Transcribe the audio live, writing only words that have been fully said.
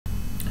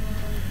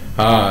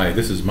Hi,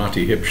 this is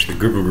Monte Huebsch, the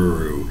Google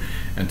Guru,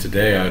 and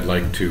today I'd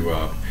like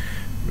to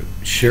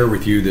share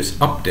with you this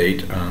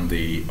update on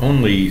the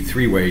only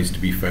 3 ways to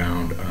be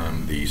found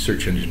on the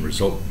search engine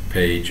result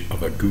page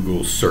of a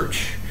Google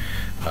search.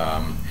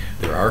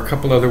 There are a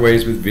couple other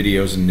ways with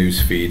videos and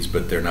news feeds,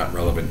 but they're not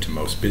relevant to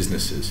most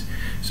businesses.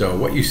 So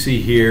what you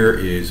see here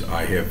is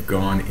I have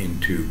gone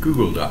into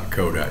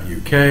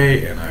google.co.uk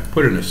and I've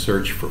put in a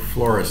search for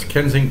Florist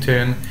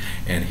Kensington,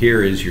 and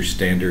here is your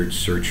standard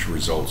search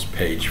results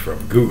page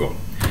from Google.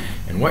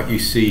 And what you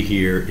see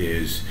here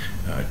is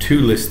 2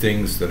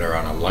 listings that are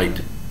on a light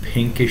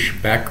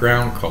pinkish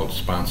background called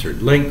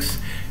sponsored links,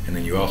 and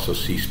then you also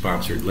see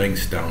sponsored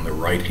links down the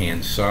right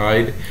hand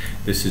side.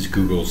 This is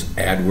Google's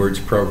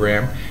AdWords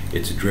program.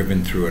 It's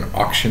driven through an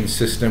auction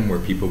system where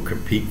people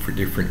compete for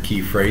different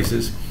key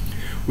phrases.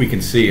 We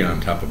can see on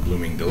top of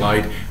Blooming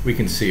Delight, we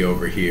can see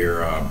over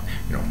here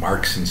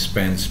Marks and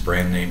Spence,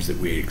 brand names that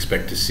we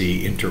expect to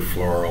see,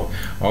 Interfloral.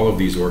 All of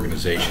these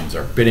organizations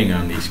are bidding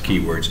on these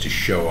keywords to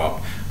show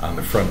up on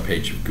the front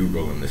page of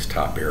Google in this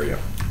top area.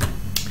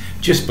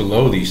 Just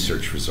below these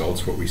search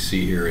results, what we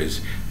see here is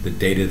the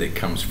data that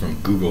comes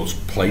from Google's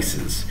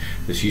Places.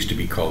 This used to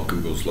be called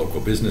Google's Local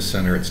Business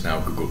Center. It's now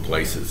Google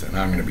Places, and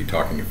I'm going to be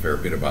talking a fair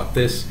bit about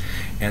this.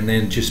 And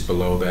then just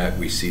below that,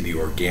 we see the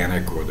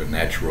organic or the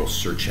natural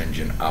search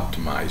engine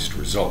optimized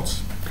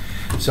results.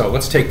 So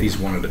let's take these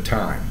one at a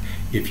time.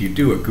 If you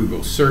do a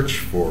Google search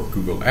for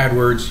Google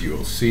AdWords,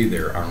 you'll see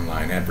their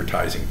online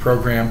advertising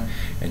program,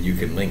 and you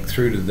can link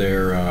through to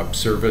their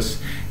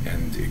service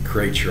and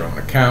create your own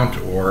account,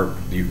 or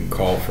you can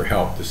call for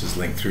help. This is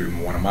linked through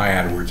to one of my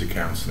AdWords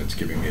accounts, and it's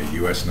giving me a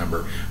US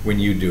number. When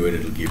you do it,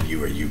 it'll give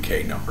you a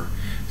UK number.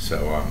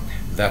 So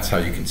that's how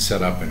you can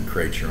set up and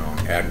create your own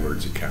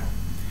AdWords account.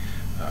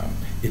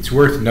 It's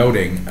worth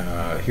noting,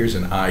 here's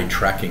an eye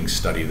tracking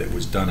study that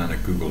was done on a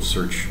Google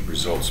search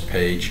results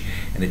page,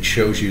 and it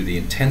shows you the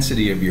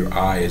intensity of your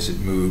eye as it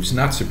moves,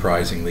 not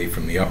surprisingly,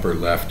 from the upper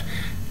left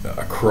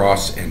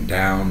across and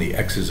down. The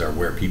X's are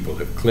where people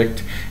have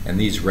clicked, and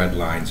these red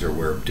lines are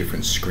where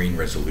different screen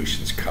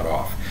resolutions cut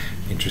off.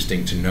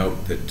 Interesting to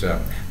note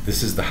that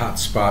this is the hot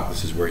spot,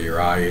 this is where your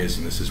eye is,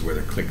 and this is where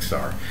the clicks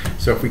are.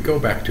 So if we go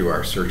back to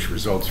our search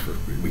results,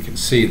 we can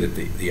see that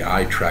the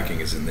eye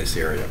tracking is in this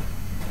area.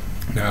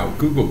 Now,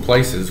 Google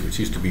Places, which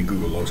used to be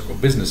Google Local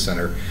Business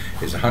Center,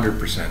 is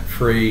 100%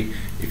 free.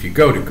 If you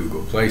go to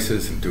Google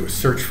Places and do a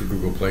search for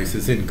Google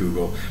Places in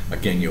Google,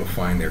 again, you'll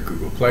find their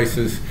Google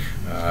Places,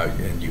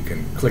 and you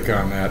can click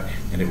on that,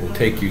 and it will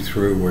take you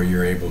through where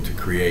you're able to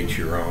create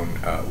your own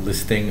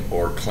listing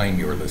or claim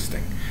your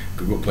listing.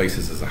 Google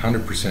Places is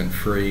 100%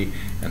 free,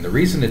 and the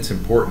reason it's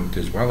important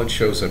is while it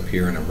shows up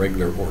here in a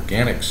regular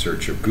organic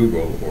search of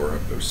Google or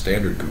a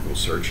standard Google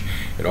search,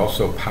 it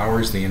also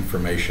powers the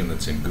information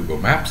that's in Google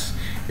Maps,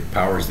 it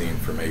powers the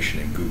information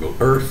in Google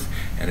Earth,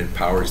 and it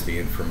powers the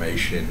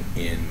information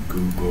in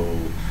Google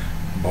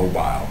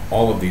Mobile.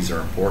 All of these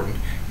are important.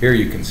 Here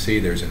you can see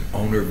there's an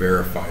owner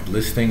verified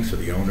listing, so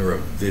the owner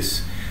of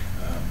this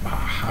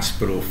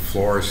hospital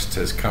florist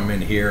has come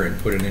in here and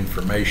put in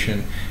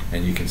information,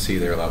 and you can see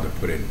they're allowed to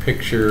put in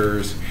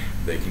pictures,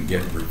 they can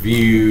get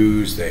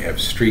reviews, they have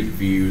street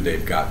view,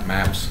 they've got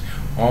maps.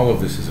 All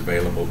of this is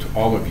available to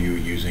all of you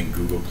using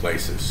Google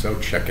Places, so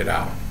check it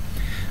out.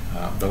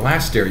 The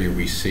last area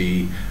we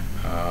see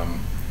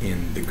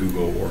in the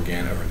Google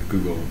Organic or the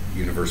Google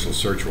Universal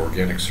Search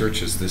Organic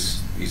Search is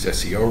these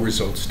SEO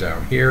results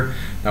down here.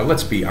 Now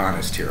let's be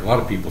honest here. A lot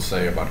of people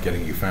say about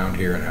getting you found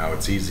here and how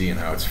it's easy and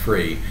how it's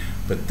free,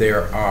 but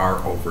there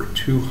are over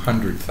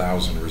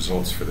 200,000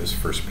 results for this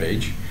first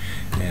page,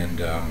 and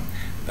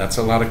that's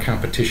a lot of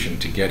competition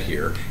to get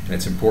here, and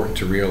it's important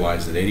to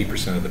realize that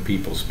 80% of the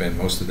people spend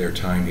most of their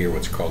time here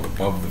what's called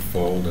above the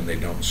fold, and they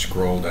don't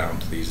scroll down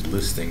to these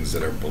listings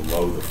that are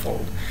below the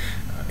fold.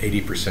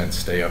 80%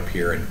 stay up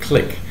here and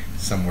click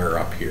somewhere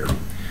up here.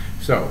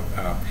 So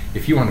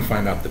if you want to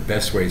find out the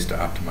best ways to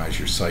optimize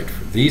your site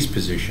for these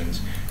positions,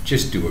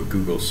 just do a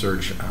Google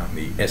search on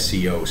the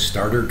SEO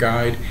Starter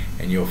Guide,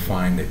 and you'll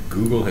find that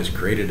Google has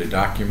created a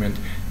document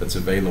that's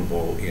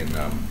available in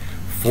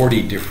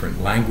 40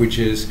 different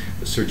languages,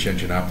 the Search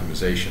Engine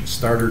Optimization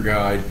Starter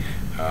Guide.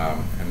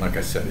 And like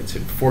I said, it's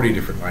in 40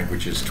 different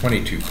languages,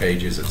 22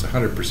 pages, it's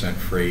 100%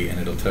 free, and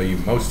it'll tell you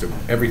most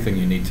of everything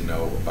you need to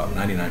know, about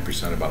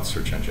 99% about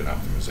search engine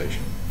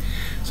optimization.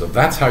 So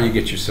that's how you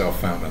get yourself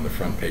found on the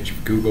front page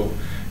of Google.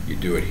 You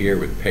do it here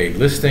with paid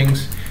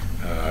listings,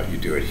 you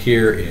do it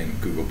here in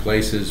Google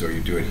Places, or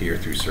you do it here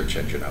through search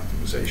engine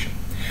optimization.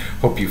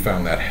 Hope you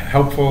found that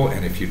helpful,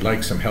 and if you'd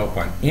like some help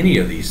on any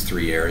of these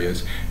 3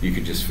 areas, you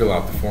can just fill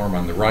out the form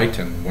on the right,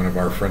 and one of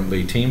our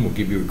friendly team will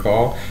give you a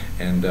call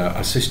and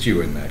assist you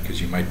in that,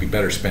 because you might be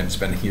better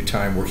spending your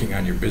time working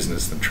on your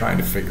business than trying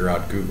to figure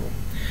out Google.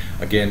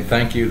 Again,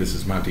 thank you. This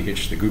is Monte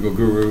Huebsch, the Google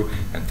Guru,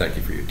 and thank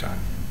you for your time.